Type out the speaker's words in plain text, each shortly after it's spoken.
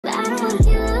I don't wanna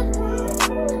give up.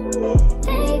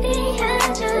 Baby, I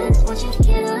just want you to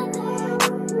get up.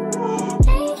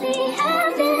 Lately,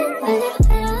 I've been a little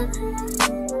fed up.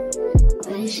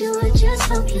 Wish you would just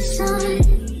focus on me.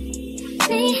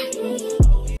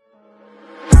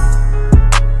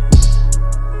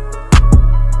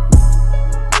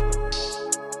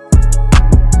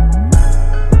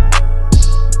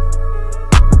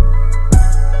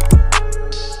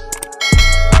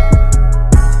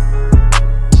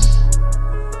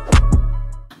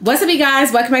 What's up, you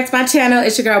guys? Welcome back to my channel.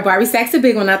 It's your girl Barbie Stacks, the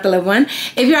big one, not the little one.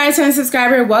 If you're a returning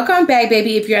subscriber, welcome back,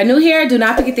 baby. If you're new here, do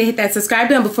not forget to hit that subscribe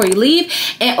button before you leave.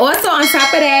 And also on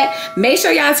top of that, make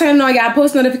sure y'all turn on y'all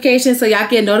post notifications so y'all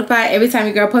get notified every time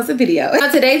your girl posts a video.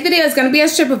 So today's video is going to be a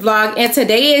stripper vlog, and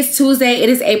today is Tuesday. It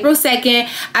is April 2nd.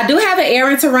 I do have an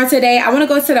errand to run today. I want to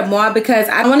go to the mall because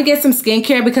I want to get some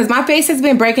skincare because my face has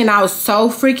been breaking out so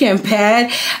freaking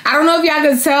bad. I don't know if y'all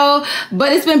can tell,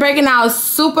 but it's been breaking out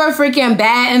super freaking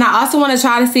bad. And I also want to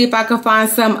try to see if I can find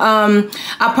some a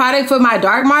product for my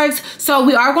dark marks. So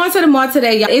we are going to the mall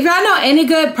today. If y'all know any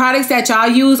good products that y'all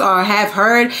use or have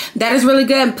heard that is really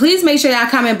good, please make sure y'all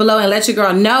comment below and let your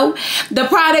girl know the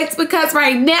products, because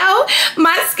right now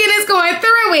my skin is going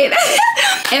through it.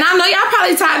 And I know y'all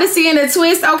probably tired of seeing the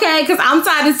twist, okay? Because I'm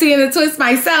tired of seeing the twist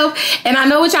myself. And I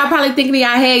know what y'all probably thinking in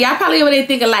y'all head. Y'all probably over there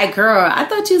thinking like, girl, I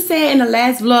thought you said in the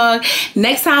last vlog,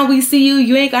 next time we see you,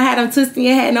 you ain't gonna have them twists in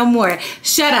your head no more.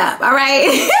 Shut up. All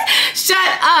right. Shut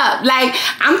up. Like,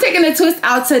 I'm taking the twist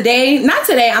out today. Not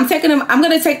today. I'm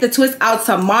gonna take the twist out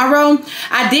tomorrow.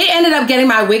 I did ended up getting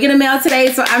my wig in the mail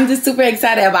today, so I'm just super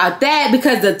excited about that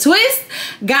because the twist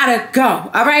gotta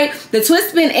go. All right. The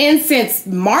twist been in since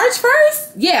March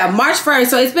 1st. Yeah, March 1st.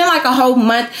 So it's been like a whole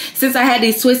month since I had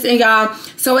these twists in, y'all.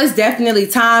 So it's definitely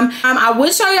time. I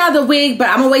would show y'all the wig, but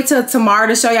I'm gonna wait till tomorrow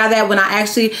to show y'all that when I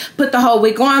actually put the whole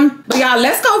wig on. But y'all,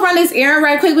 let's go run this errand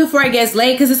right quick before it gets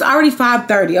late, because it's already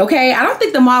 5:30, okay? I don't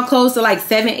think the mall closed till like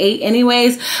 7, 8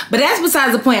 anyways, but that's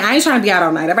besides the point. I ain't trying to be out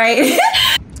all night, all right?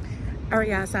 All right,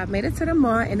 y'all, so I've made it to the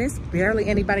mall, and there's barely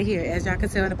anybody here. As y'all can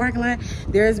tell in the parking lot,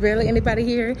 there's barely anybody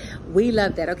here. We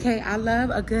love that, okay? I love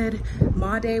a good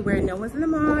mall day where no one's in the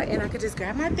mall, and I could just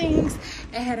grab my things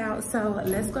and head out. So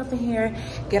let's go up in here,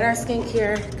 get our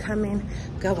skincare, come in,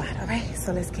 go out, all right?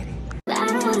 So let's get it. I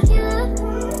don't wanna give up.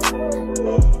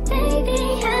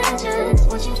 Baby, I just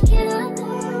want you to get up.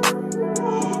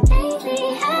 Lately,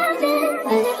 I've been a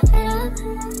little fed up.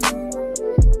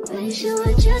 Wish you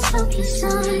would just focus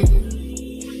on me.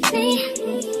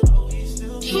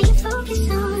 Can you focus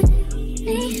on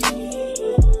me?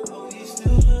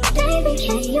 Baby,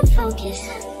 can you focus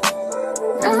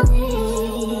on me?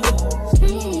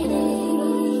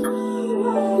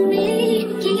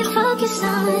 Can you focus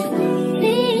on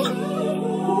me?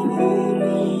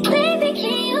 Baby,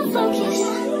 can you focus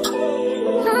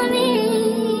on me?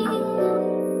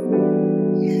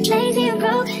 Lately I'm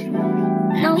broke.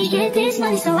 Now we get this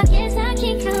money, so I guess I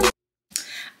can't come.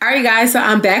 Alright guys, so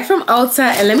I'm back from Ulta,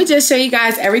 and let me just show you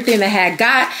guys everything that I had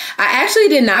got. I actually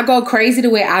did not go crazy the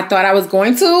way I thought I was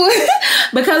going to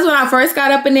because when I first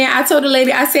got up in there, I told the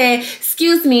lady, I said,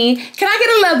 excuse me, can I get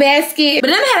a little basket?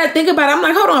 But then I had to think about it. I'm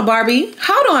like, hold on, Barbie.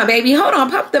 Hold on, baby. Hold on.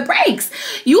 Pop the brakes.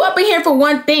 You up in here for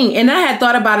one thing. And I had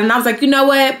thought about it, and I was like, you know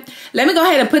what? Let me go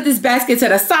ahead and put this basket to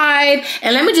the side,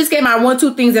 and let me just get my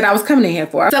 1-2 things that I was coming in here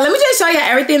for. So let me just show you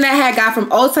everything that I had got from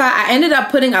Ulta. I ended up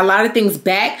putting a lot of things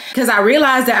back because I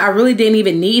realized that I really didn't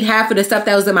even need half of the stuff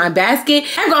that was in my basket.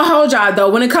 I'm gonna hold y'all though.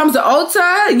 When it comes to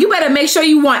Ulta, you better make sure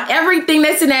you want everything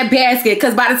that's in that basket,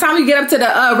 because by the time you get up to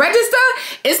the register,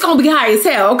 it's gonna be high as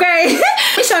hell, okay?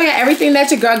 Let me show you everything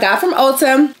that your girl got from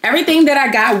Ulta. Everything that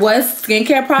I got was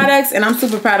skincare products, and I'm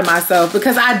super proud of myself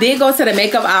because I did go to the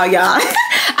makeup aisle, y'all.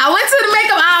 I went to the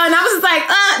makeup aisle and I was just like,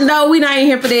 no, we not in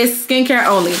here for this, skincare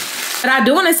only. But I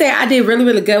do want to say I did really,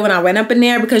 really good when I went up in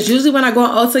there, because usually when I go on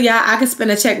Ulta, y'all, I can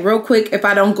spend a check real quick if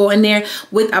I don't go in there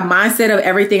with a mindset of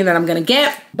everything that I'm going to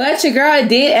get. But your girl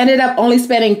did ended up only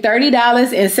spending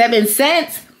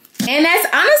 $30.07. And that's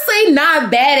honestly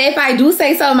not bad if I do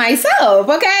say so myself,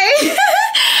 okay?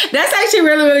 That's actually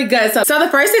really, really good. So the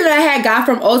first thing that I had got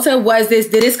from Ulta was this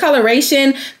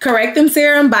discoloration correcting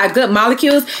serum by Good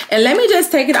Molecules. And let me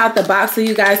just take it out the box so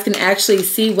you guys can actually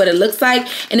see what it looks like.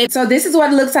 And so this is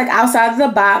what it looks like outside of the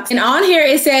box. And on here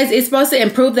it says it's supposed to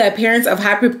improve the appearance of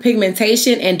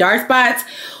hyperpigmentation and dark spots.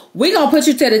 we gonna put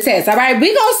you to the test, all right?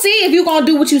 We gonna see if you gonna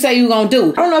do what you say you gonna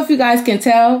do. I don't know if you guys can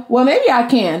tell. Well, maybe I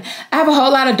can. I have a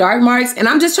whole lot of dark marks, and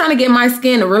I'm just trying to get my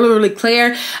skin really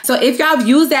clear. So if y'all have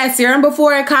used that serum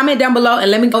before, comment down below and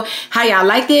let me know how y'all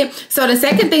liked it. So the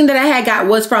second thing that I had got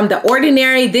was from The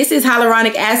Ordinary. This is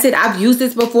hyaluronic acid. I've used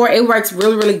this before. It works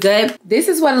really good. This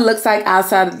is what it looks like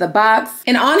outside of the box.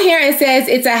 And on here it says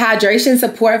it's a hydration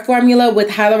support formula with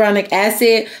hyaluronic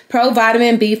acid,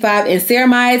 provitamin B5, and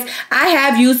ceramides. I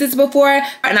have used this before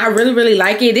and I really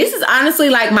like it. This is honestly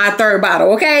like my third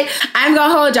bottle, okay? I'm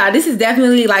gonna hold y'all. This is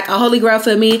definitely like a holy grail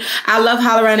for me. I love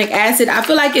hyaluronic acid. I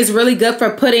feel like it's really good for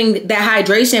putting that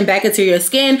hydration back into your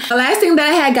skin. The last thing that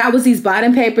I had got was these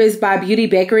blotting papers by Beauty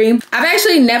Bakery. I've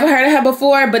actually never heard of her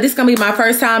before, but this is gonna be my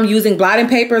first time using blotting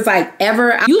papers like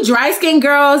ever. You dry skin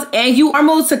girls and you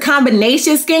normal to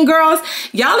combination skin girls,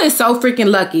 y'all is so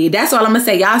freaking lucky. That's all I'm gonna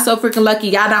say. Y'all so freaking lucky.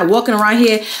 Y'all not walking around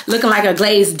here looking like a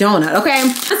glazed donut, okay?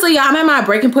 Honestly, y'all, I'm at my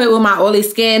breaking point with my oily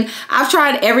skin. I've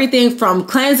tried everything from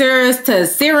cleansers to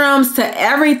serums to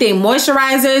everything,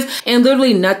 moisturizers, and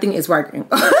literally nothing is working.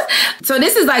 So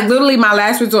this is like literally my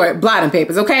last resort, blotting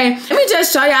papers, okay? Let me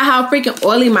just show y'all how freaking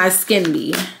oily my skin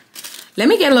be. Let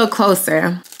me get a little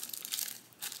closer.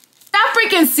 Y'all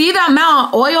freaking see the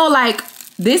amount of oil? Like,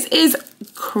 this is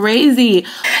crazy.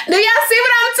 Do y'all see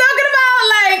what I'm talking about?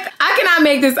 Like, I cannot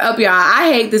make this up, y'all.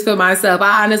 I hate this for myself.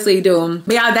 I honestly do.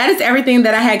 But y'all, that is everything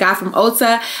that I had got from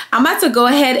Ulta. I'm about to go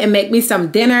ahead and make me some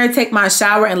dinner, take my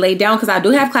shower, and lay down because I do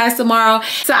have class tomorrow.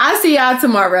 So I'll see y'all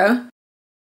tomorrow.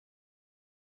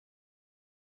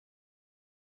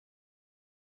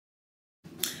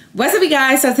 What's up, you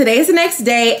guys? So today is the next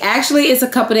day. Actually, it's a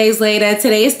couple days later.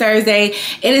 Today is Thursday.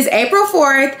 It is April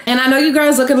 4th. And I know you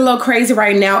girls looking a little crazy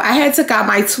right now. I had took out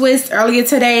my twist earlier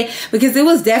today because it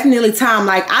was definitely time.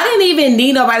 Like, I didn't even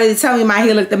need nobody to tell me my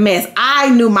hair looked a mess. I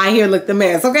knew my hair looked a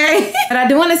mess, okay? But I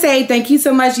do want to say thank you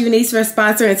so much, UNice, for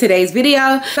sponsoring today's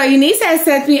video. So UNice has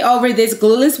sent me over this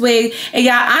glueless wig. And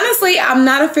y'all, honestly, I'm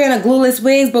not a fan of glueless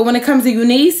wigs, but when it comes to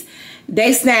UNice,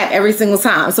 they snap every single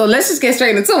time. So let's just get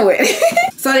straight into it.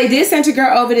 So they did send your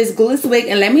girl over this glueless wig,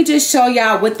 and let me just show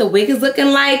y'all what the wig is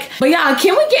looking like. But y'all,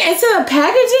 can we get into the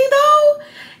packaging though?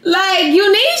 Like,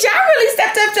 UNice, y'all really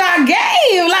stepped up y'all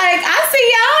game. Like, I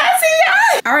see y'all.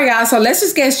 All right, y'all, so let's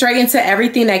just get straight into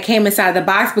everything that came inside the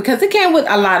box because it came with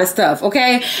a lot of stuff,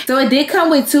 okay? So it did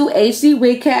come with 2 HD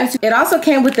wig caps. It also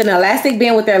came with an elastic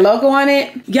band with their logo on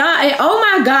it. Y'all, and oh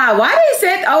my God, why they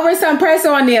sent over some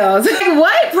press-on nails? Like,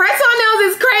 what? Press-on nails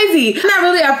is crazy. I'm not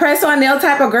really a press-on nail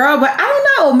type of girl, but I don't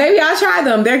know. Maybe I'll try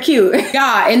them. They're cute.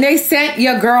 Y'all, and they sent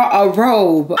your girl a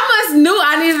robe. I must knew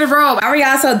I needed a robe. All right,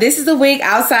 y'all, so this is the wig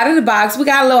outside of the box. We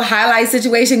got a little highlight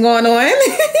situation going on.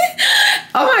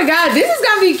 Oh my God, this is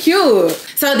gonna be cute.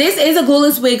 So this is a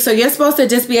glueless wig, so you're supposed to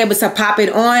just be able to pop it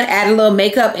on, add a little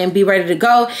makeup, and be ready to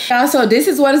go. Also, this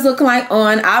is what it's looking like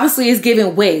on. Obviously, it's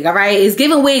giving wig, all right? It's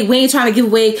giving wig. We ain't trying to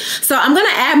give wig. So I'm gonna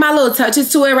add my little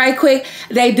touches to it right quick.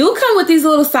 They do come with these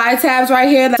little side tabs right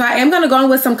here. So I am gonna go in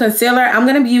with some concealer. I'm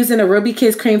gonna be using a Ruby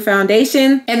Kiss Cream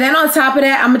Foundation. And then on top of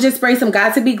that, I'm gonna just spray some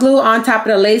Got To Be glue on top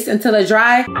of the lace until it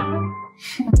dry.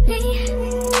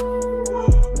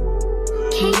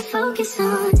 Can't focus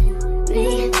on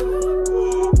me.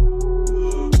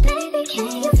 Baby, can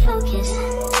you focus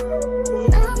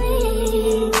on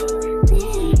me?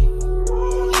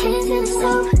 Hands in the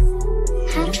stove,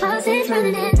 how the faucet's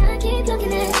running and I keep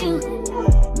looking at you.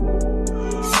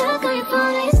 Stuck on your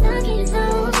phone, like stuck in your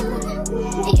zone.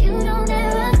 You don't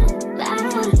ever, but I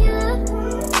don't wanna give up.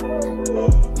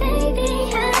 Baby,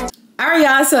 all right,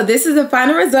 y'all, so this is the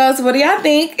final results. What do y'all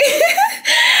think?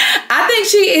 I think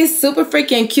she is super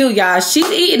freaking cute, y'all. She's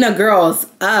eating the girls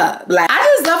up. Like, I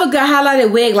just love a good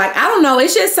highlighted wig. Like, I don't know,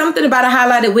 it's just something about a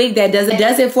highlighted wig that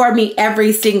does it for me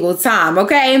every single time,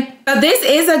 okay? So this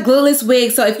is a glueless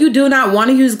wig, so if you do not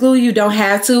want to use glue, you don't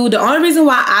have to. The only reason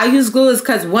why I use glue is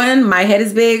because 1, my head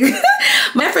is big.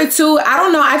 But for 2, I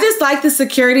don't know, I just like the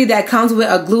security that comes with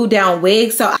a glue down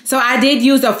wig. So I did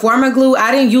use a former glue.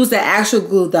 I didn't use the actual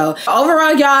glue though.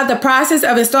 Overall, y'all, the process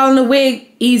of installing the wig,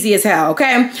 easy as hell,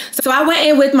 okay? So I went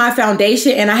in with my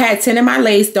foundation and I had tinted my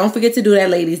lace. Don't forget to do that,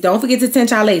 ladies. Don't forget to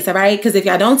tint your lace, all right? Because if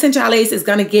y'all don't tint your lace, it's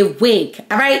gonna give wig,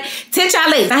 all right? Tint your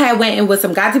lace. I had went in with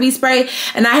some Got To Be spray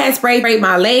and I had sprayed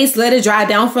my lace, let it dry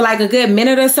down for like a good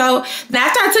minute or so. Now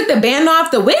after I took the band off,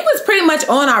 the wig was pretty much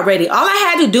on already. All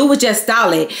I had to do was just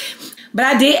style it. But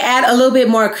I did add a little bit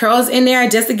more curls in there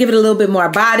just to give it a little bit more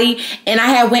body. And I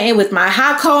had went in with my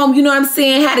hot comb, you know what I'm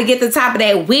saying? Had to get the top of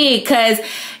that wig because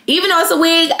Even though it's a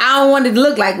wig, I don't want it to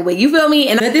look like a wig. You feel me?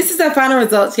 And this is the final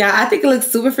results, y'all. I think it looks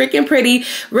super freaking pretty.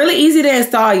 Really easy to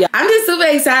install, y'all. I'm just super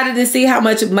excited to see how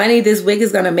much money this wig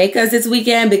is gonna make us this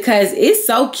weekend because it's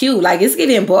so cute. Like, it's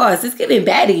giving boss. It's giving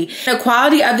baddie. The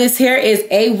quality of this hair is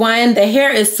A1. The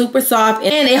hair is super soft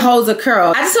and it holds a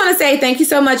curl. I just want to say thank you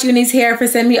so much, UNice Hair, for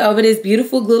sending me over this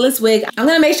beautiful glueless wig. I'm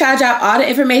gonna make sure I drop all the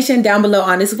information down below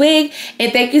on this wig.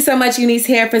 And thank you so much, UNice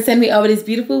Hair, for sending me over this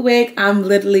beautiful wig. I'm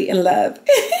literally in love.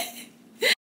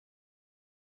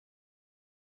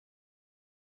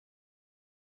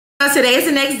 So today is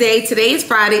the next day. Today is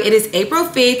Friday. It is April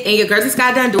 5th and your girl just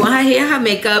got done doing her hair and her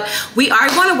makeup. We are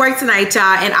going to work tonight,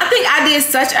 y'all, and I think I did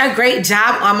such a great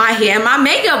job on my hair and my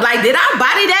makeup. Like, did I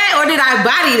body that or did I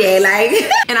body that? Like,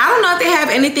 and I don't know if they have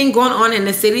anything going on in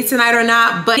the city tonight or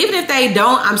not, but even if they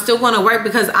don't, I'm still going to work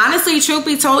because honestly, truth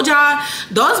be told, y'all,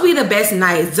 those be the best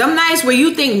nights. Some nights where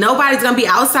you think nobody's gonna be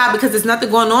outside because there's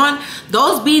nothing going on,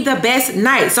 those be the best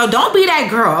nights. So don't be that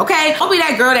girl, okay? Don't be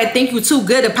that girl that think you too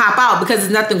good to pop out because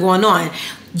there's nothing going on.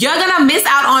 You're gonna miss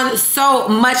out on so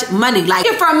much money. Like,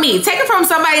 take it from me, take it from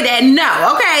somebody that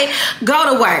know, okay? Go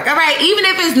to work, all right? Even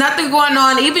if it's nothing going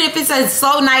on, even if it's a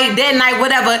slow night, dead night,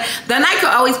 whatever, the night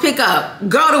could always pick up.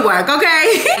 Go to work,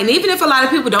 okay? And even if a lot of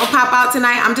people don't pop out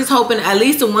tonight, I'm just hoping at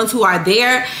least the ones who are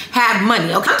there have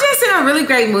money, okay? I'm just in a really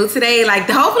great mood today. Like,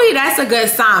 hopefully that's a good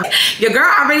sign. Your girl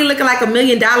already looking like $1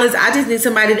 million. I just need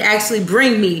somebody to actually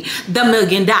bring me the $1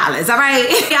 million, all right?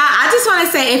 Y'all, I just wanna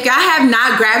say, if y'all have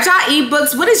not grabbed y'all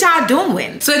ebooks, what is y'all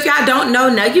doing? So if y'all don't know,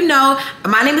 now you know.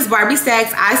 My name is Barbie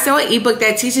Sacks. I sell an ebook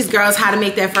that teaches girls how to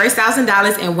make their first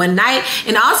 $1,000 in one night,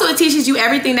 and also it teaches you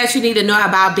everything that you need to know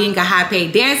about being a high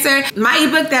paid dancer. My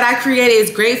ebook that I created is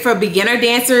great for beginner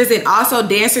dancers and also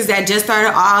dancers that just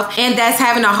started off and that's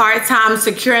having a hard time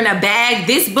securing a bag.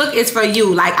 This book is for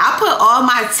you. Like, I put all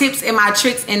my tips and my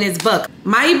tricks in this book.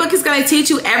 My ebook is going to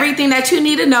teach you everything that you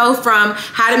need to know, from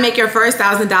how to make your first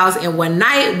 $1,000 in one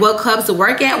night, what clubs to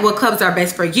work at, what clubs are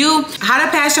best for you, how to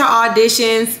pass your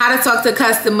auditions, how to talk to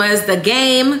customers, the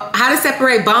game, how to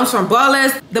separate bums from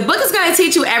ballers. The book is going to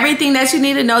teach you everything that you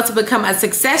need to know to become a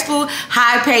successful,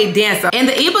 high-paid dancer. And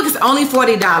the ebook is only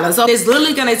 $40. So it's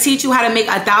literally going to teach you how to make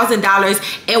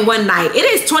 $1,000 in one night. It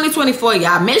is 2024,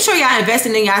 y'all. Make sure y'all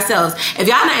investing in yourselves. If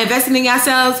y'all not investing in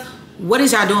yourselves, what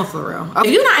is y'all doing for real?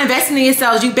 If you're not investing in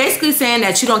yourselves, you basically saying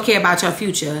that you don't care about your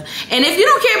future. And if you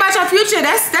don't care about your future,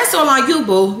 that's all on you,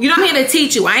 boo. You know, I'm here to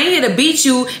teach you. I ain't here to beat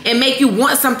you and make you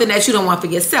want something that you don't want for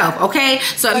yourself, okay?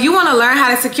 So if you want to learn how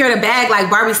to secure the bag like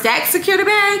Barbie Sacks secure the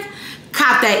bag,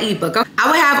 cop that ebook. I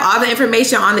will have all the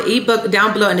information on the ebook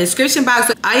down below in the description box.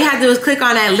 So all you have to do is click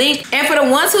on that link. And for the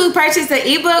ones who purchased the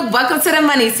ebook, welcome to the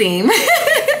money team.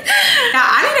 Now,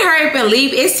 I need to hurry up and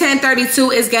leave. It's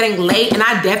 10:32. It's getting late, and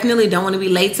I definitely don't want to be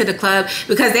late to the club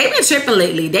because they've been tripping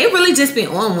lately. They really just been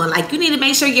on one. Like, you need to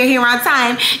make sure you're here on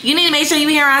time. You need to make sure you're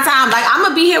here on time. Like, I'm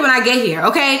gonna be here when I get here,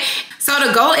 okay? So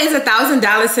the goal is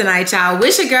 $1,000 tonight, y'all.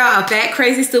 Wish your girl a fat,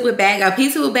 crazy, stupid bag, a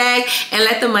peaceful bag, and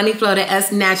let the money flow to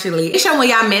us naturally. Make sure when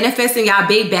y'all manifesting y'all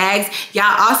big bags,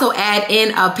 y'all also add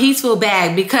in a peaceful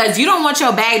bag because you don't want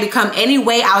your bag to come any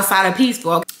way outside of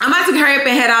peaceful. I'm about to hurry up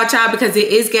and head out, y'all, because it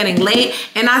is getting late,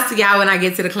 and I'll see y'all when I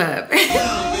get to the club.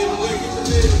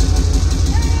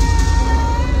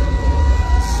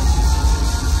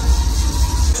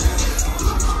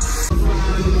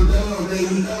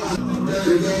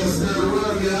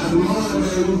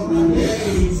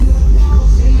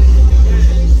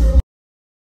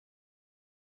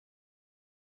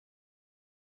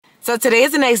 So today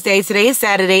is the next day. Today is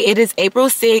Saturday. It is April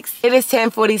 6th. It is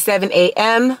 10:47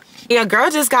 a.m. Yeah, girl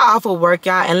just got off of work,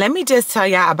 y'all. And let me just tell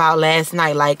y'all about last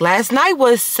night. Like, last night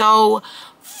was so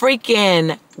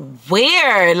freaking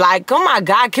weird. Like, oh my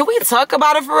God, can we talk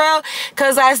about it for real?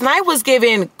 Because last night was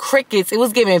giving crickets. It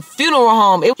was giving funeral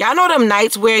home. Y'all know them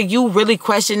nights where you really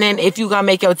questioning if you gonna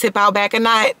make your tip out back or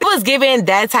not? It was giving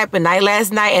that type of night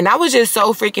last night, and I was just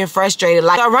so freaking frustrated.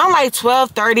 Like, around like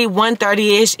 12:30,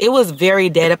 1:30-ish, it was very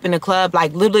dead up in the club.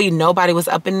 Like, literally nobody was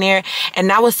up in there,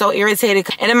 and I was so irritated.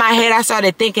 And in my head, I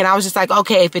started thinking, I was just like,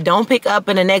 okay, if it don't pick up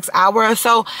in the next hour or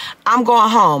so, I'm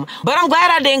going home. But I'm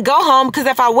glad I didn't go home, because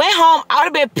if I went home, I would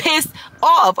have been pissed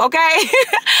off, okay?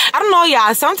 I don't know,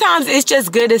 y'all. Sometimes it's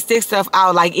just good to stick stuff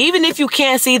out. Like, even if you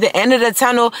can't see the end of the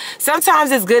tunnel,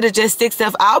 sometimes it's good to just stick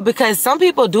stuff out, because some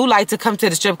people do like to come to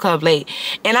the strip club late.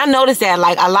 And I noticed that,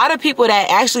 like, a lot of people that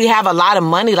actually have a lot of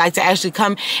money like to actually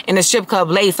come in the strip club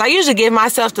late. So I usually give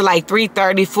myself to like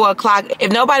 3:30, 4 o'clock.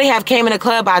 If nobody have came in the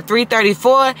club by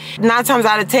 3:34, 9 times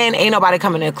out of 10, ain't nobody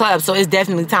coming in the club. So it's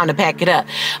definitely time to pack it up.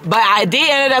 But I did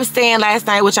end up staying last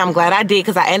night, which I'm glad I did,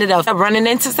 because I ended up running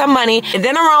into some money. And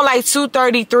then around like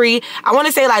 2:33, I want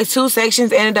to say like 2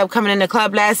 sections ended up coming in the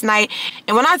club last night.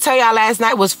 And when I tell y'all last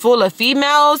night was full of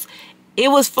females, it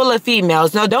was full of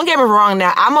females. No, don't get me wrong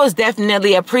now. I most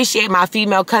definitely appreciate my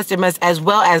female customers as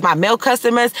well as my male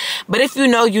customers. But if you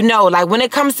know, you know. Like when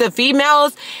it comes to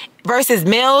females versus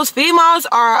males, females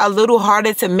are a little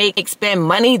harder to make spend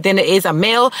money than it is a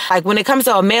male. Like when it comes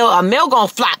to a male gonna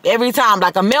flop every time.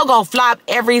 Like a male gonna flop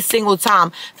every single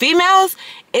time. Females,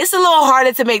 it's a little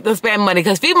harder to make them spend money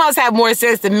because females have more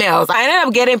sense than males. I ended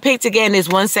up getting picked again in this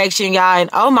one section, y'all, and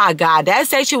oh my God, that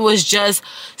section was just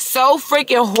so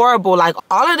freaking horrible. Like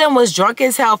all of them was drunk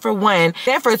as hell for one.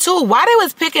 Then for two, why they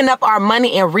was picking up our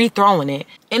money and rethrowing it?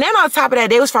 And then on top of that,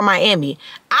 they was from Miami.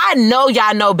 I know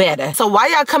y'all know better. So why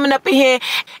y'all coming up in here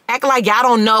acting like y'all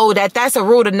don't know that that's a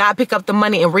rule to not pick up the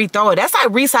money and rethrow it? That's like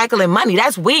recycling money.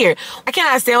 That's weird. I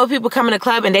cannot stand when people come in the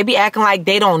club and they be acting like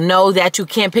they don't know that you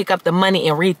can't pick up the money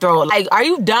and rethrow it. Like, are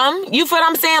you dumb? You feel what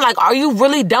I'm saying? Like, are you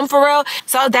really dumb for real?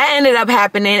 So that ended up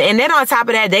happening. And then on top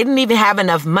of that, they didn't even have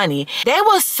enough money. They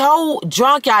was so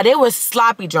drunk, y'all. They was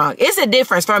sloppy drunk. It's a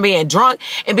difference from being drunk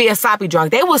and being sloppy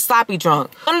drunk. They was sloppy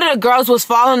drunk. One of the girls was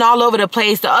falling all over the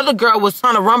place. The other girl was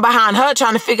trying to run behind her,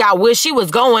 trying to figure out where she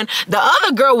was going. The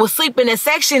other girl was sleeping in a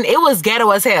section. It was ghetto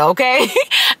as hell, okay?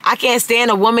 I can't stand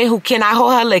a woman who cannot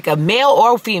hold her liquor, male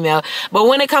or female. But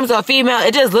when it comes to a female,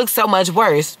 it just looks so much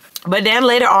worse. But then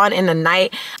later on in the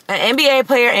night, an NBA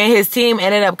player and his team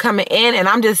ended up coming in, and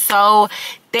I'm just so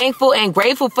thankful and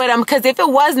grateful for them, because if it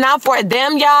was not for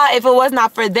them, y'all, if it was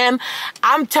not for them,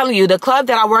 I'm telling you, the club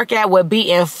that I work at would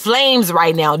be in flames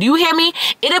right now. Do you hear me?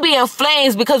 It'll be in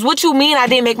flames, because what you mean I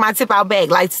didn't make my tip out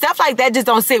bag? Like, stuff like that just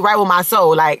don't sit right with my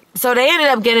soul. Like, so they ended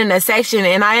up getting a section,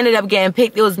 and I ended up getting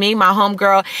picked. It was me, my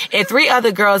homegirl, and 3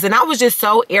 other girls, and I was just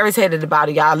so irritated about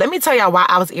it, y'all. Let me tell y'all why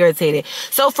I was irritated.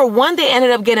 So for one, they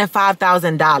ended up getting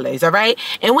 $5,000, all right?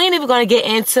 And we ain't even going to get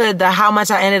into the how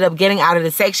much I ended up getting out of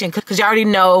the section, because you already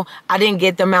know I didn't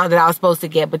get the amount that I was supposed to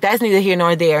get, but that's neither here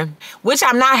nor there, which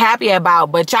I'm not happy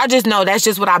about, but y'all just know that's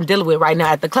just what I'm dealing with right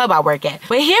now at the club I work at.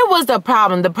 But here was the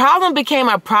problem. The problem became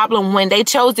a problem when they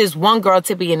chose this one girl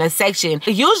to be in a section.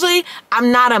 Usually,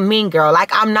 I'm not a mean girl. Like,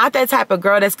 I'm not that type of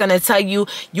girl that's going to tell you,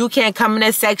 you can't come in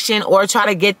a section or try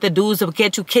to get the dudes to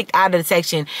get you kicked out of the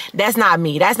section. That's not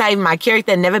me. That's not even my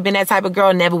character. Never been that type of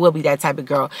girl. Never will be that type of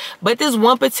girl. But this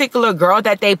one particular girl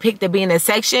that they picked to be in a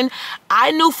section, I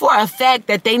knew for a fact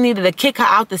that they needed to kick her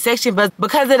out the section, but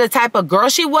because of the type of girl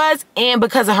she was and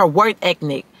because of her work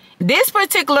ethic. This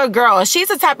particular girl, she's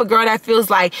the type of girl that feels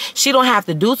like she don't have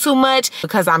to do too much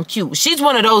because I'm cute. She's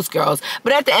one of those girls.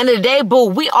 But at the end of the day, boo,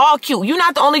 we all cute. You're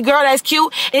not the only girl that's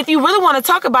cute. If you really want to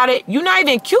talk about it, you're not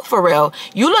even cute for real.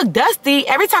 You look dusty.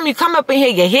 Every time you come up in here,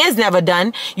 your hair's never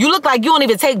done. You look like you don't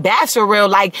even take baths for real.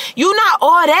 Like, you're not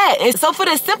all that. And so for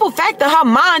the simple fact that her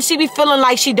mind, she be feeling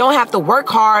like she don't have to work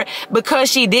hard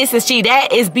because she this and she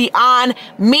that is beyond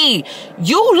me.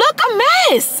 You look a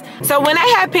mess. So when I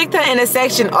had picked her in a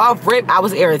section off rip, I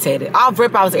was irritated. Off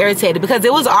rip, I was irritated because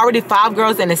there was already 5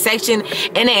 girls in the section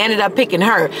and they ended up picking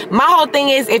her. My whole thing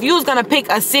is, if you was gonna pick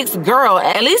a 6th girl,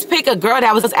 at least pick a girl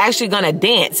that was actually gonna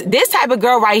dance. This type of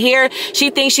girl right here, she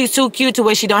thinks she's too cute to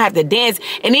where she don't have to dance.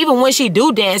 And even when she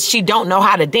do dance, she don't know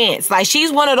how to dance. Like,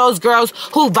 she's one of those girls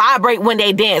who vibrate when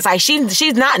they dance. Like,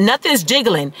 she's not, nothing's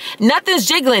jiggling. Nothing's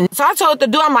jiggling. So I told the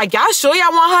dude, I'm like, y'all sure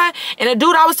y'all want her? And the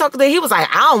dude I was talking to, he was like,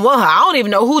 I don't want her. I don't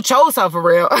even know who chose her for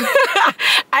real.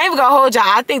 I ain't gonna hold y'all.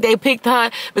 I think they picked her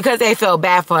because they felt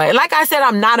bad for her. And like I said,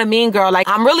 I'm not a mean girl. Like,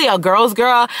 I'm really a girl's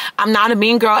girl. I'm not a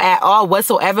mean girl at all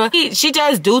whatsoever. She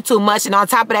just do too much, and on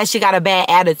top of that, she got a bad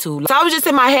attitude. So I was just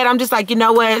in my head, I'm just like, you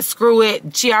know what? Screw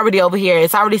it. She already over here.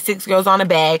 It's already 6 girls on the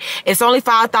bag. It's only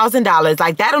 $5,000.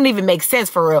 Like, that don't even make sense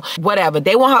for real. Whatever.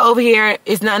 They want her over here.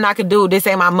 It's nothing I can do. This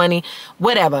ain't my money.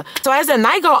 Whatever. So as the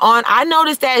night go on, I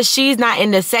noticed that she's not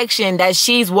in the section, that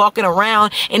she's walking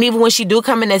around, and even when she do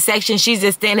come in the section, she's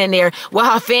just standing there with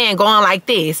her fan going like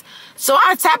this. So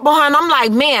I tap on her and I'm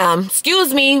like, ma'am,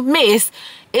 excuse me, miss,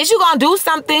 is you gonna do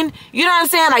something? You know what I'm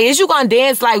saying? Like, is you gonna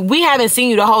dance? Like, we haven't seen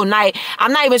you the whole night.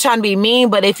 I'm not even trying to be mean,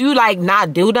 but if you like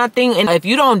not do nothing, and if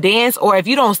you don't dance, or if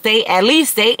you don't stay, at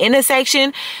least stay in the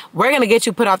section, we're gonna get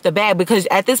you put off the bag, because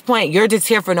at this point, you're just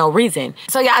here for no reason.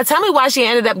 So y'all tell me why she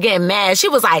ended up getting mad. She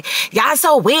was like, y'all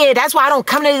so weird. That's why I don't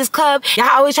come to this club. Y'all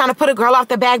always trying to put a girl off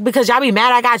the bag because y'all be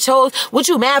mad I got chose. What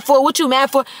you mad for? What you mad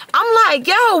for? I'm like,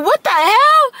 yo, what the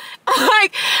hell?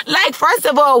 like, first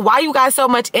of all, why you got so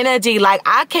much energy? Like,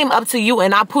 I I came up to you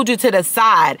and I pulled you to the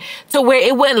side to where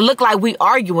it wouldn't look like we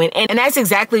arguing. And that's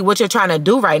exactly what you're trying to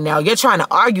do right now. You're trying to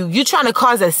argue. You're trying to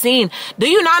cause a scene. Do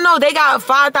you not know they got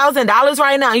 $5,000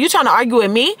 right now? You trying to argue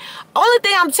with me? Only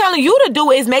thing I'm telling you to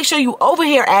do is make sure you over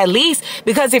here at least,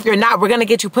 because if you're not, we're going to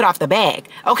get you put off the bag.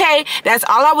 Okay? That's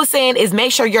all I was saying, is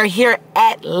make sure you're here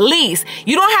at least.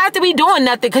 You don't have to be doing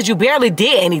nothing because you barely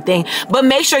did anything, but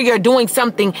make sure you're doing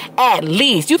something at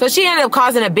least. So she ended up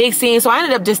causing a big scene. So I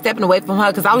ended up just stepping away from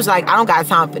her because I was like, I don't got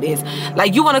time for this.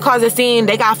 Like, you want to cause a scene,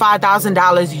 they got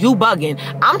 $5,000, you bugging.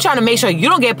 I'm trying to make sure you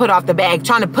don't get put off the bag,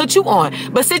 trying to put you on.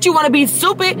 But since you want to be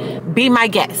stupid, be my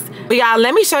guest. But y'all,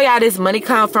 let me show y'all this money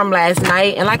count from last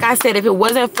night. And like I said, if it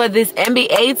wasn't for this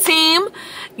NBA team,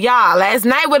 y'all, last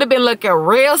night would have been looking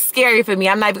real scary for me.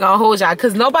 I'm not even gonna hold y'all,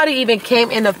 because nobody even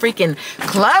came in the freaking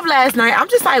club last night. I'm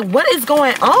just like, what is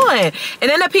going on? And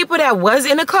then the people that was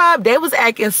in the club, they was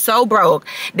acting so broke.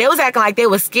 They was acting like they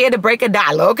was scared to break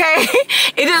 $1, okay?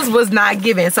 It just was not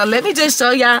giving. So let me just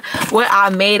show y'all what I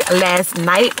made last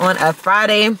night on a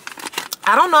Friday.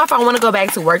 I don't know if I want to go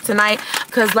back to work tonight,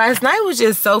 because last night was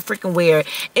just so freaking weird.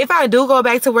 If I do go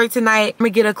back to work tonight, I'm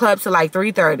going to get a club to like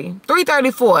 3:30.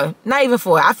 3:34. Not even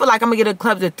 4. I feel like I'm going to get a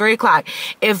club to 3 o'clock.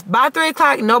 If by 3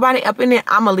 o'clock, nobody up in it,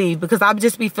 I'm going to leave, because I'll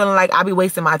just be feeling like I'll be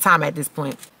wasting my time at this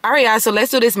point. All right, y'all. So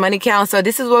let's do this money count. So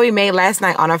this is what we made last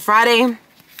night on a Friday.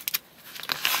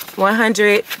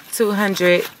 100,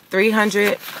 200,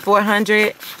 300,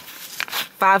 400,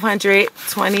 500,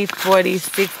 20, 40,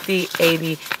 60,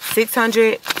 80,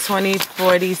 600, 20,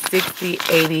 40, 60,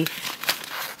 80,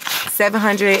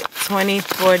 700, 20,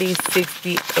 40,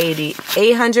 60, 80,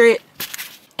 800.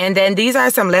 And then these are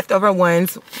some leftover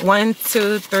ones. 1,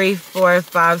 2, 3, 4,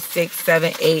 5, 6,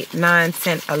 7, 8, 9,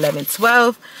 10, 11,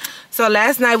 12. So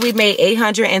last night we made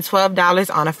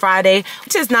 $812 on a Friday,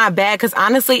 which is not bad, because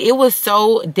honestly, it was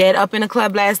so dead up in the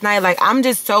club last night. Like, I'm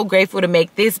just so grateful to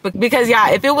make this, because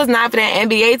y'all, if it was not for that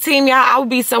NBA team, y'all, I would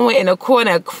be somewhere in a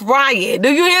corner crying.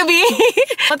 Do you hear me?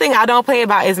 One thing I don't play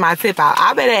about is my tip out.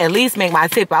 I better at least make my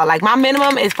tip out. Like, my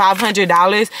minimum is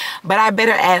 $500, but I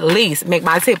better at least make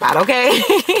my tip out, okay?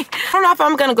 I don't know if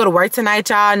I'm gonna go to work tonight,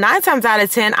 y'all. 9 times out of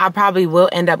 10, I probably will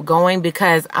end up going,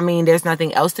 because I mean, there's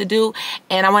nothing else to do,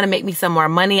 and I want to make me some more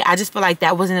money. I just feel like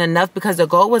that wasn't enough, because the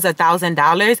goal was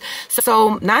 $1,000.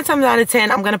 So 9 times out of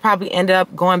 10, I'm gonna probably end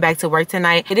up going back to work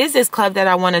tonight. It is this club that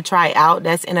I want to try out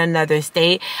that's in another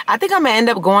state. I think I'm gonna end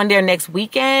up going there next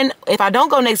weekend. If I don't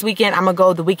go next weekend, I'm gonna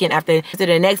go the weekend after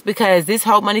the next, because this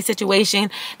whole money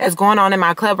situation that's going on in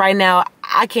my club right now,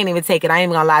 I can't even take it. I ain't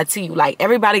even gonna lie to you. Like,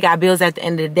 everybody got bills at the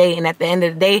end of the day, and at the end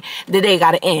of the day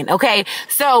gotta end, okay?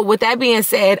 So with that being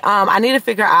said, I need to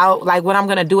figure out like what I'm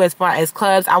gonna do as far as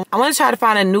clubs. I want to try to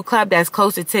find a new club that's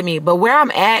closer to me, but where I'm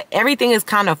at, everything is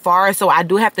kind of far, so I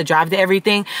do have to drive to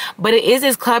everything. But it is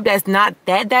this club that's not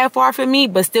that far from me,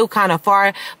 but still kind of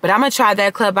far. But I'm gonna try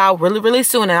that club out really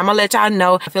soon, and I'm gonna let y'all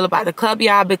know how I feel about the club,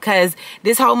 y'all, because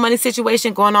this whole money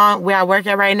situation going on where I work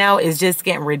at right now is just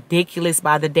getting ridiculous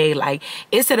by the day. Like,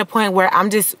 it's to the point where I'm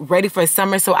just ready for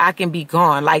summer so I can be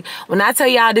gone. Like, when I tell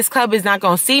y'all this club is not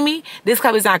gonna see me, this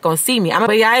club is not gonna see me.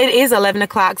 But yeah, it is 11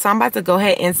 o'clock, so I'm about to go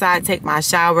ahead inside, take my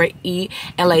shower, eat,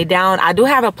 and lay down. I do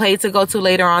have a play to go to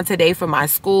later on today for my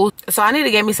school, so I need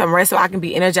to get me some rest so I can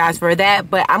be energized for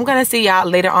that. But I'm gonna see y'all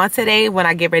later on today when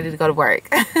I get ready to go to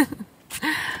work.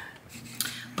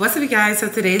 What's up, you guys? So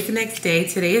today is the next day.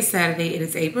 Today is Saturday. It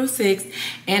is April 6th,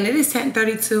 and it is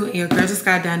 10:32, and your girl just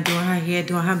got done doing her hair,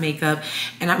 doing her makeup,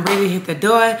 and I'm ready to hit the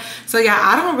door. So yeah,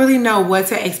 I don't really know what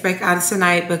to expect out of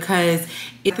tonight, because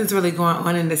nothing's really going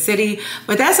on in the city,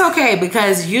 but that's okay,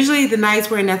 because usually the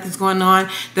nights where nothing's going on,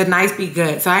 the nights be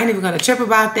good. So I ain't even gonna trip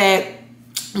about that.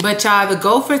 But y'all, the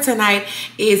goal for tonight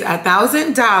is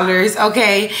 $1,000,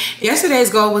 okay? Yesterday's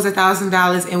goal was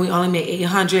 $1,000 and we only made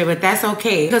 $800, but that's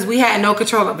okay, because we had no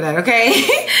control over that, okay?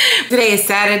 Today is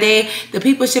Saturday. The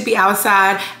people should be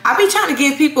outside. I be trying to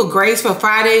give people grace for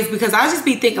Fridays, because I just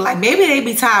be thinking like maybe they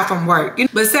be tired from work.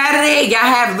 But Saturday, y'all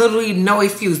have literally no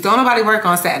excuse. Don't nobody work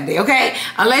on Saturday, okay?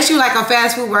 Unless you like a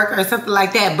fast food worker or something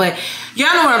like that. But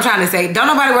y'all know what I'm trying to say. Don't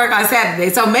nobody work on Saturday.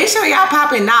 So make sure y'all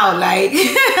popping out, like.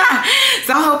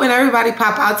 So I'm hoping everybody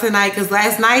pop out tonight, because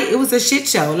last night it was a shit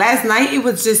show. Last night it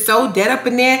was just so dead up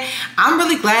in there. I'm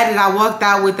really glad that I walked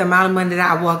out with the amount of money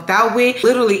that I walked out with.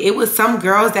 Literally, it was some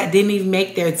girls that didn't even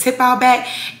make their tip out back,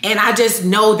 and I just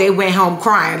know they went home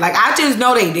crying. Like, I just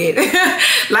know they did.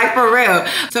 Like, for real.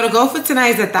 So the goal for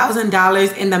tonight is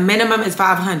 $1,000, and the minimum is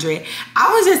 $500.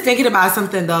 I was just thinking about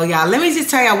something though, y'all. Let me just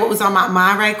tell y'all what was on my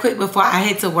mind right quick before I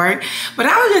head to work. But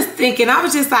I was just thinking, I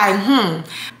was just like,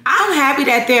 I'm happy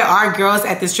that there are girls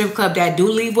at the strip club that do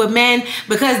leave with men,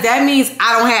 because that means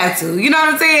I don't have to. You know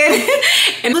what I'm saying?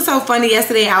 And it was so funny.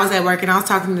 Yesterday I was at work and I was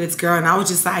talking to this girl and I was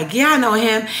just like, yeah, I know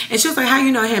him. And she was like, how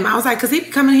you know him? I was like, because he be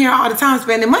coming here all the time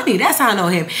spending money. That's how I know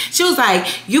him. She was like,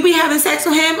 you be having sex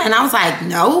with him? And I was like,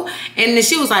 no. And then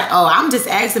she was like, oh, I'm just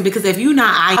asking because if you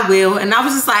not, I will. And I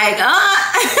was just like,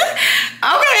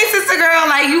 okay, sister girl,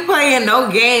 like you playing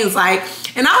no games. Like,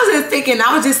 and I was just thinking,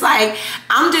 I was just like,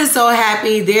 I'm just so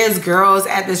happy there's girls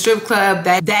at the strip club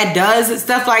that does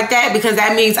stuff like that, because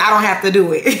that means I don't have to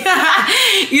do it.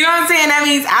 You know what I'm saying? That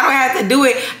means I don't have to do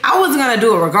it. I wasn't gonna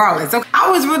do it regardless. So I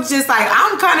was really just like,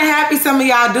 I'm kind of happy some of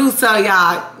y'all do tell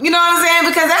y'all. You know what I'm saying?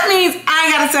 Because that means I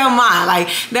ain't gotta tell mine. Like,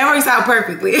 that works out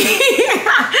perfectly.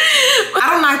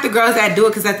 I don't like the girls that do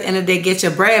it because at the end of the day, get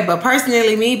your bread. But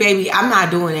personally, me, baby, I'm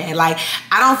not doing it. Like,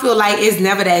 I don't feel like it's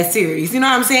never that serious. You know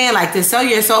what I'm saying? Like, to sell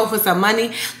your soul for some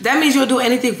money, that means you'll do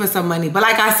anything for some money. But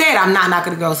like I said, I'm not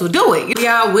knocking the girl, so do it.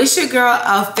 Y'all, wish your girl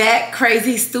a fat,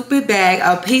 crazy, stupid bag,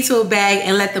 a peaceful bag,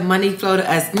 and let the money flow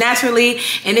to us naturally.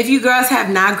 And if you girls have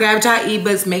not grabbed y'all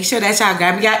ebooks, make sure that y'all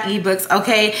grab y'all ebooks,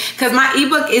 okay? Because my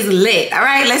ebook is lit, all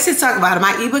right? Let's just talk about it.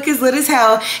 My ebook is lit as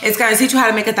hell. It's gonna teach you how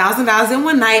to make $1,000 in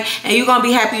one night, and you're gonna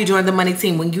be happy you joined the money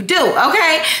team when you do,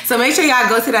 okay? So make sure y'all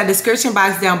go to that description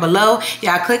box down below.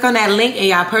 Y'all click on that link and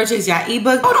y'all purchase y'all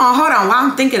ebook. Hold on, while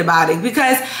I'm thinking about it,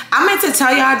 because I meant to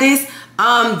tell y'all this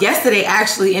yesterday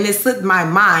actually, and it slipped my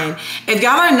mind. If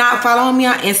y'all are not following me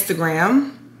on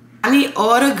Instagram, I need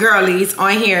all the girlies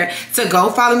on here to go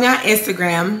follow me on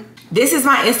Instagram. This is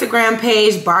my Instagram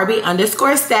page,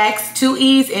 Barbie_Stacks, 2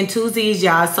 E's and 2 Z's,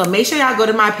 y'all. So make sure y'all go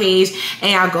to my page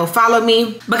and y'all go follow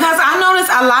me, because I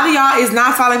noticed a lot of y'all is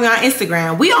not following me on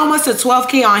Instagram. We almost to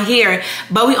 12K on here,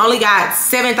 but we only got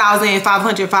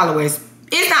 7,500 followers.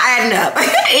 It's not adding up.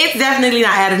 It's definitely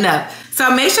not adding up.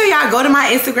 So make sure y'all go to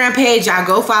my Instagram page. Y'all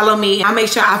go follow me. I'll make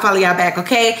sure I follow y'all back,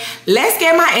 okay? Let's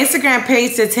get my Instagram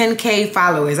page to 10K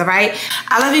followers, all right?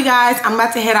 I love you guys. I'm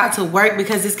about to head out to work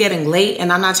because it's getting late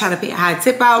and I'm not trying to pay a high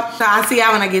tip out. So I'll see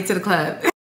y'all when I get to the club.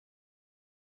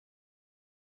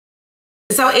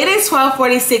 So it is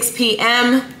 12:46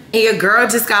 p.m. and your girl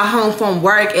just got home from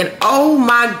work, and oh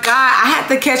my God, I had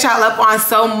to catch y'all up on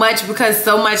so much because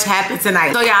so much happened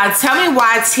tonight. So y'all, tell me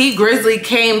why T Grizzley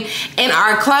came in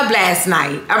our club last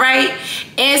night, all right?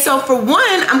 And so for one,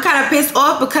 I'm kind of pissed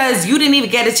off because you didn't even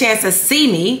get a chance to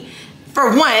see me.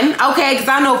 For one, okay, because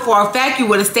I know for a fact you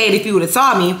would have stayed if you would have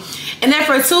saw me. And then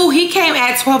for two, he came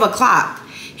at 12 o'clock.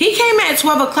 He came at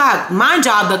 12 o'clock. Mind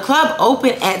y'all, the club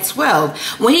opened at 12.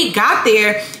 When he got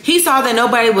there, he saw that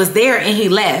nobody was there and he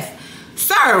left.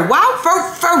 Sir,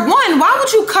 for one, why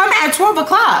would you come at 12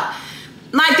 o'clock?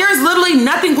 Like, there's literally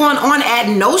nothing going on at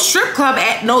no strip club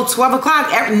at no 12 o'clock.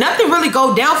 Nothing really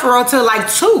go down for her till like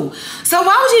 2. So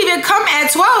why would you even come at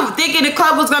 12 thinking the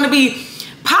club was going to be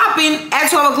popping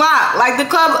at 12 o'clock? Like, the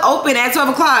club opened at 12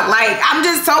 o'clock. Like, I'm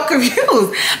just so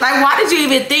confused. Like, why did you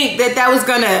even think that that was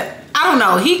going to... I don't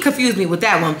know. He confused me with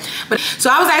that one. But so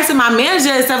I was asking my manager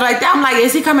and stuff like that. I'm like,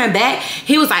 is he coming back?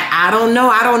 He was like, I don't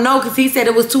know. Because he said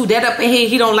it was too dead up in here.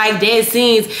 He don't like dead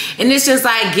scenes. And it's just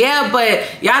like, yeah,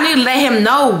 but y'all need to let him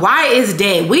know why it's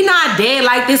dead. We not dead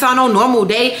like this on no normal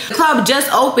day. The club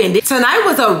just opened. Tonight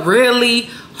was a really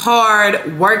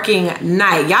hard working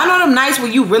night. Y'all know them nights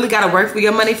where you really gotta work for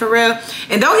your money for real.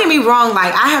 And don't get me wrong,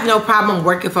 like, I have no problem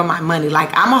working for my money. Like,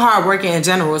 I'm a hard worker in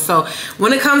general, so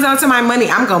when it comes down to my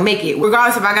money, I'm gonna make it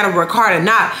regardless if I gotta work hard or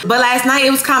not. But last night it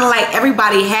was kind of like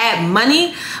everybody had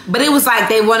money, but it was like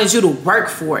they wanted you to work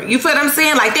for it. You feel what I'm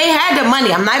saying? Like, they had the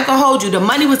money. I'm not gonna hold you. The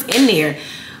money was in there,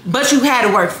 but you had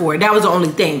to work for it. That was the only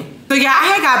thing. So yeah, I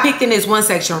had got picked in this one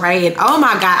section, right? And oh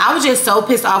my God, I was just so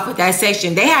pissed off with that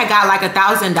section. They had got like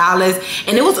 $1,000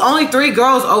 and it was only 3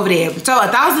 girls over there. So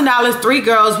 $1,000, 3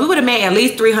 girls, we would have made at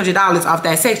least $300 off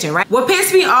that section, right? What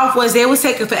pissed me off was they was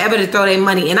taking forever to throw their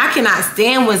money. And I cannot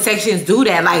stand when sections do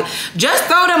that. Like, just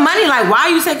throw the money. Like, why are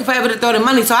you taking forever to throw the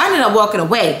money? So I ended up walking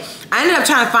away. I ended up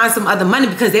trying to find some other money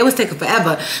because they was taking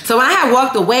forever. So when I had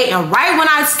walked away, and right when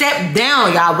I stepped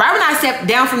down, y'all, right when I stepped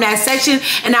down from that section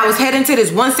and I was heading to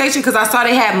this one section because I saw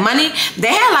they had money,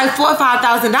 they had like $4,000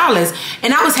 or $5,000.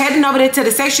 And I was heading over there to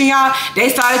the section, y'all. They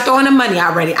started throwing the money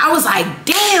already. I was like,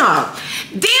 damn.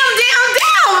 Like,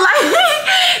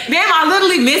 damn. I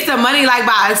literally missed the money like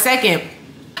by a second.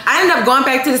 I ended up going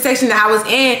back to the section that I was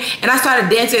in, and I started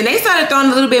dancing. And they started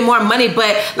throwing a little bit more money,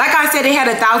 but like I said, they had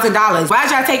 $1,000.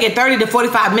 Why'd y'all take it 30 to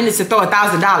 45 minutes to throw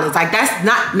 $1,000? Like, that's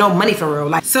not no money for real.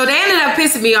 Like, so they ended up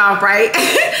pissing me off, right?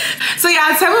 So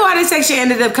y'all tell me why this section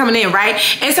ended up coming in, right?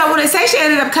 And so when the section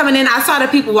ended up coming in, I saw the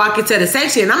people walking to the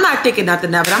section, and I'm not thinking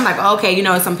nothing of it. I'm like, okay, you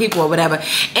know, some people or whatever.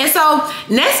 And so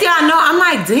next thing I know, I'm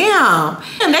like, damn,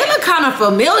 and they look kind of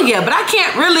familiar, but I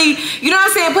can't really, you know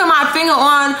what I'm saying, put my finger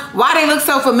on why they look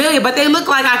so familiar, but they look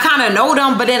like I kind of know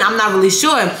them, but then I'm not really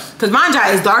sure. Because my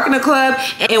job is dark in the club,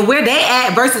 and where they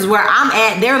at versus where I'm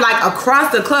at, they're like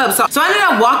across the club. So I ended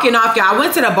up walking off, y'all. I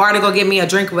went to the bar to go get me a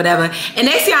drink or whatever. And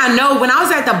next thing I know, when I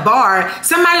was at the bar,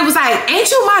 somebody was like, ain't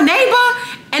you my neighbor?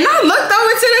 And I looked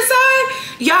over to the side.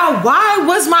 Y'all, why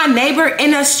was my neighbor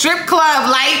in a strip club?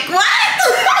 Like, what?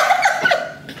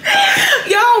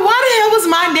 Yo, why the hell was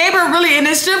my neighbor really in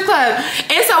a strip club?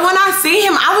 And so when I see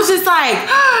him, I was just like,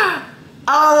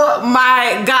 oh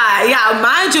my God. Yeah,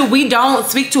 mind you, we don't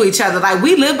speak to each other. Like,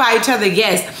 we live by each other,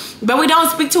 yes, but we don't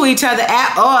speak to each other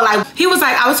at all. Like, he was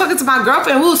like, I was talking to my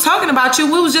girlfriend, we was talking about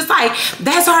you. We was just like,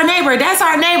 that's our neighbor, that's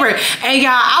our neighbor. And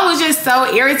y'all, I was just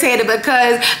so irritated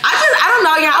because I don't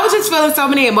know, y'all, I was just feeling so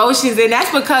many emotions. And that's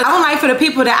because I don't like for the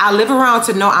people that I live around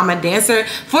to know I'm a dancer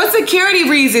for security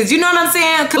reasons. You know what I'm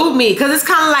saying? Include me, because it's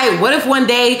kind of like, what if one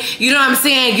day, you know what I'm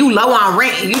saying, you low on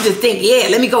rent and you just think, yeah,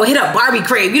 let me go hit up Barbie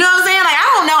crib. You know what I'm saying? Like, I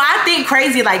don't know, I think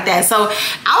crazy like that. So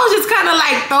I was just kind of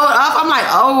like thrown off. I'm like,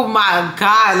 oh my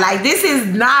God, like, this is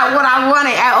not what I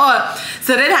wanted at all.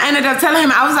 So then I ended up telling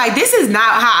him, I was like, this is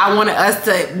not how I wanted us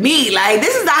to meet. Like,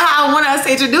 this is not how I wanted us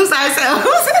to introduce ourselves.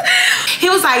 He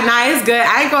was like, nah, it's good,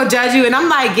 I ain't gonna judge you. And I'm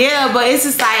like, yeah, but it's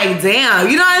just like, damn,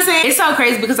 you know what I'm saying? It's so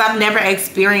crazy because I've never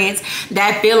experienced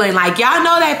that feeling. Like, y'all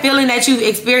know that feeling that you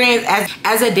experience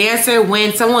as a dancer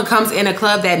when someone comes in a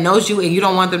club that knows you and you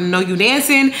don't want them to know you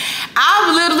dancing.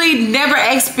 I've literally never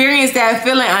experienced that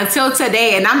feeling until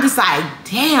today, and I'm just like,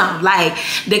 damn, like,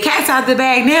 the cat's out the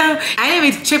bag now. I ain't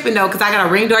even tripping though, because I got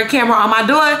a ring door camera on my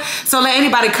door. So let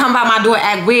anybody come by my door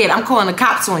act weird, I'm calling the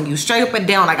cops on you, straight up and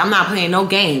down. Like, I'm not playing no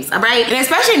games, all right? And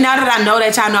especially now that I know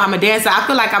that y'all know I'm a dancer, I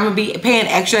feel like I'm gonna be paying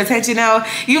extra attention now.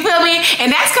 You feel me?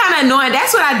 And that's kind of annoying.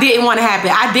 That's what I didn't want to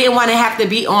happen. I didn't want to have to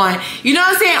be on, you know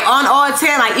what I'm saying, on all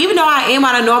 10. Like, even though I am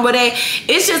on a normal day,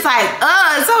 it's just like,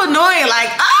 it's so annoying.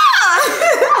 Like,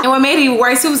 And what made it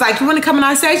worse, he was like, you want to come in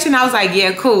our section? I was like,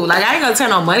 yeah, cool. Like, I ain't gonna turn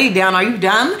no money down. Are you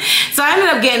dumb? So I ended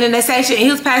up getting in the section, and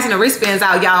he was passing the wristbands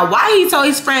out, y'all. Why he told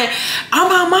his friend, oh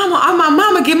my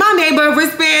mama, get my neighbor a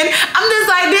wristband. I'm just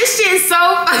like, this shit's so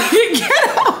fucking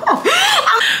ghetto.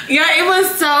 Yeah, it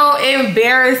was so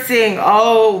embarrassing.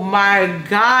 Oh my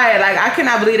God. Like, I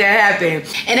cannot believe that happened.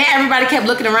 And then everybody kept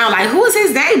looking around like, who is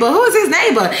his neighbor? Who is his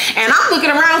neighbor? And I'm looking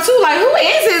around too like, who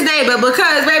is his neighbor?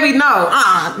 Because baby, no,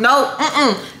 nope.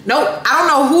 I don't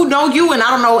know who know you, and I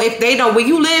don't know if they know where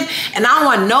you live, and I don't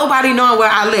want nobody knowing where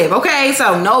I live, okay?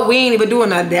 So no, we ain't even doing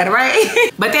none of that, right?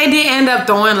 But they did end up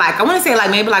throwing, like, I want to say like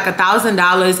maybe like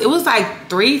 $1,000. It was like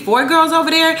 3-4 girls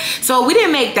over there, so we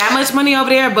didn't make that much money over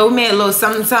there, but we made a little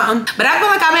something. But I feel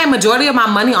like I made majority of my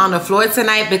money on the floor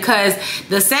tonight because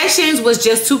the sections was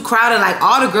just too crowded. Like,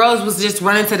 all the girls was just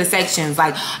running to the sections.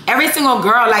 Like, every single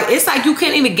girl, like, it's like you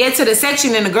couldn't even get to the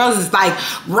section, and the girls is like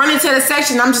running to the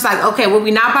section. I'm just like, okay, what we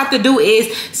not about to do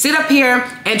is sit up here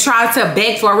and try to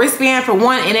beg for a wristband for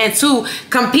one, and then two,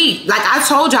 compete. Like I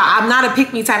told y'all, I'm not a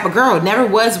pick-me type of girl. Never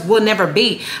was, will never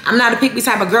be. I'm not a pick-me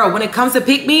type of girl. When it comes to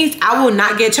pick-me's, I will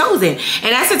not get chosen.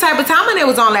 And that's the type of time when it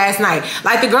was on last night.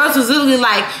 Like, the girls was literally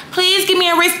like, please give me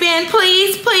a wristband,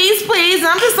 please, please, please. And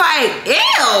I'm just like,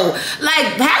 ew.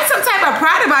 Like, have some type of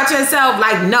pride about yourself.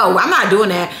 Like, no, I'm not doing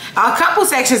that. A couple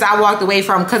sections I walked away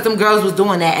from because them girls was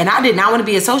doing that, and I did not want to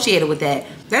be associated with that.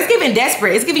 That's giving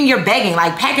desperate. It's giving you're begging.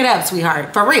 Like, pack it up,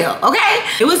 sweetheart. For real, okay?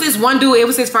 It was this one dude, it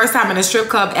was his first time in a strip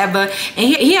club ever.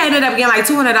 And he ended up getting like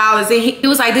 $200. And he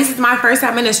was like, this is my first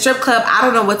time in a strip club. I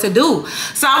don't know what to do.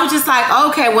 So I was just like,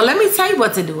 okay, well, let me tell you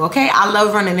what to do, okay? I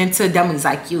love running into dummies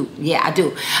like you. Yeah, I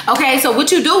do. Okay, so what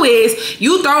you do is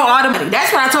you throw all the money.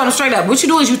 That's what I told him straight up. What you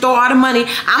do is you throw all the money.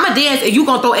 I'm a dance, and you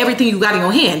gonna throw everything you got in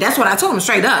your hand. That's what I told him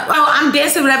straight up. Well, I'm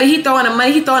dancing, whatever. He throwing the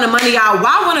money, y'all.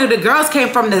 While one of the girls came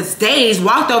from the stage,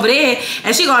 walked over there,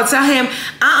 and she gonna tell him,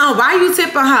 why you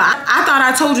tipping her? I thought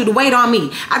I told you to wait on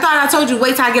me. I thought I told you to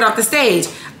wait till I get off the stage.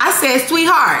 I said,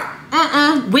 sweetheart,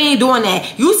 we ain't doing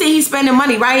that. You see he's spending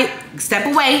money, right? Step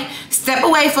away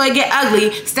before it get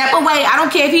ugly. Step away. I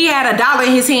don't care if he had $1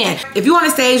 in his hand. If you on the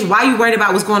stage, why you worried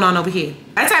about what's going on over here?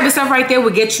 That type of stuff right there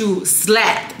would get you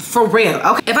slapped for real,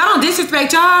 okay? If I don't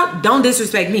disrespect y'all, don't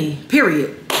disrespect me,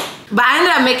 period. But I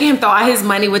ended up making him throw all his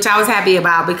money, which I was happy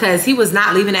about because he was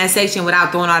not leaving that section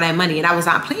without throwing all that money, and I was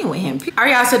not playing with him. All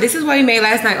right, y'all, so this is what we made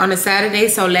last night on a Saturday,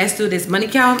 so let's do this money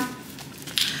count.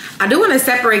 I do want to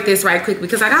separate this right quick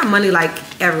because I got money like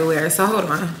everywhere, so hold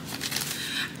on.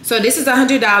 So this is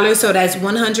 $100, so that's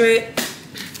 100,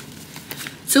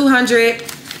 200,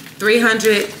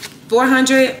 300,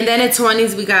 400. And then in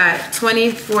 20s, we got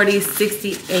 20, 40,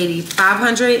 60, 80,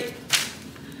 500.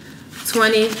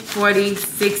 20, 40,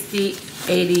 60,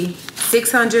 80,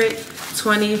 600,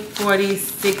 20, 40,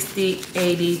 60,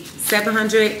 80,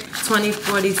 700, 20,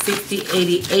 40, 60,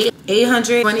 80,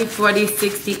 800, 20, 40,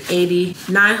 60, 80,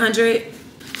 900,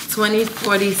 20,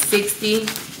 40, 60,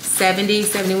 70,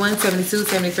 71, 72,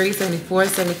 73, 74,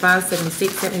 75,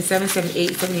 76, 77,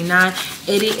 78, 79,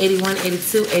 80, 81,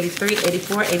 82, 83,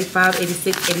 84, 85,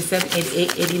 86, 87,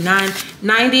 88, 89,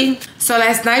 90. So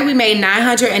last night we made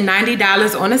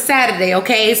 $990 on a Saturday,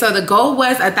 okay? So the goal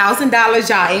was $1,000,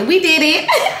 y'all, and we did it.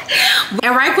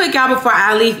 And right quick, y'all, before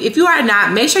I leave, if you are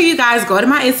not, make sure you guys go to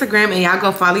my Instagram and y'all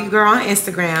go follow your girl on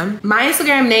Instagram. My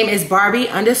Instagram name is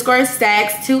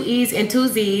Barbie_Stacks, 2 E's and 2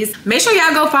 Z's. Make sure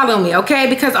y'all go follow me, okay?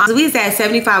 Because we is at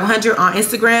 7,500 on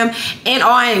Instagram, and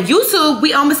on YouTube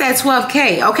we almost at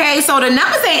 12K, okay? So the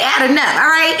numbers ain't adding up, all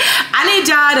right? I need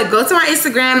y'all to go to my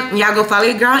Instagram and y'all go follow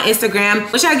your girl on Instagram.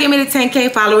 Once y'all give me the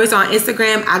 10K followers on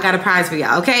Instagram, I got a prize for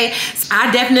y'all, okay? So I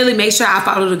definitely make sure I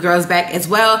follow the girls back as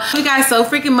well. Thank you guys so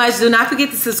freaking much. Do not forget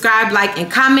to subscribe, like,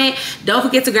 and comment. Don't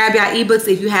forget to grab y'all ebooks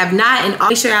if you have not, and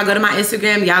make sure y'all go to my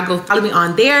Instagram. Y'all go follow me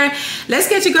on there. Let's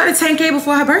get your girl to 10K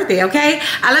before her birthday, okay?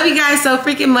 I love you guys so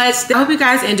freaking much. I hope you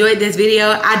guys enjoyed this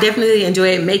video. I definitely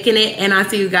enjoyed making it, and I'll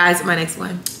see you guys in my next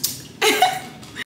one.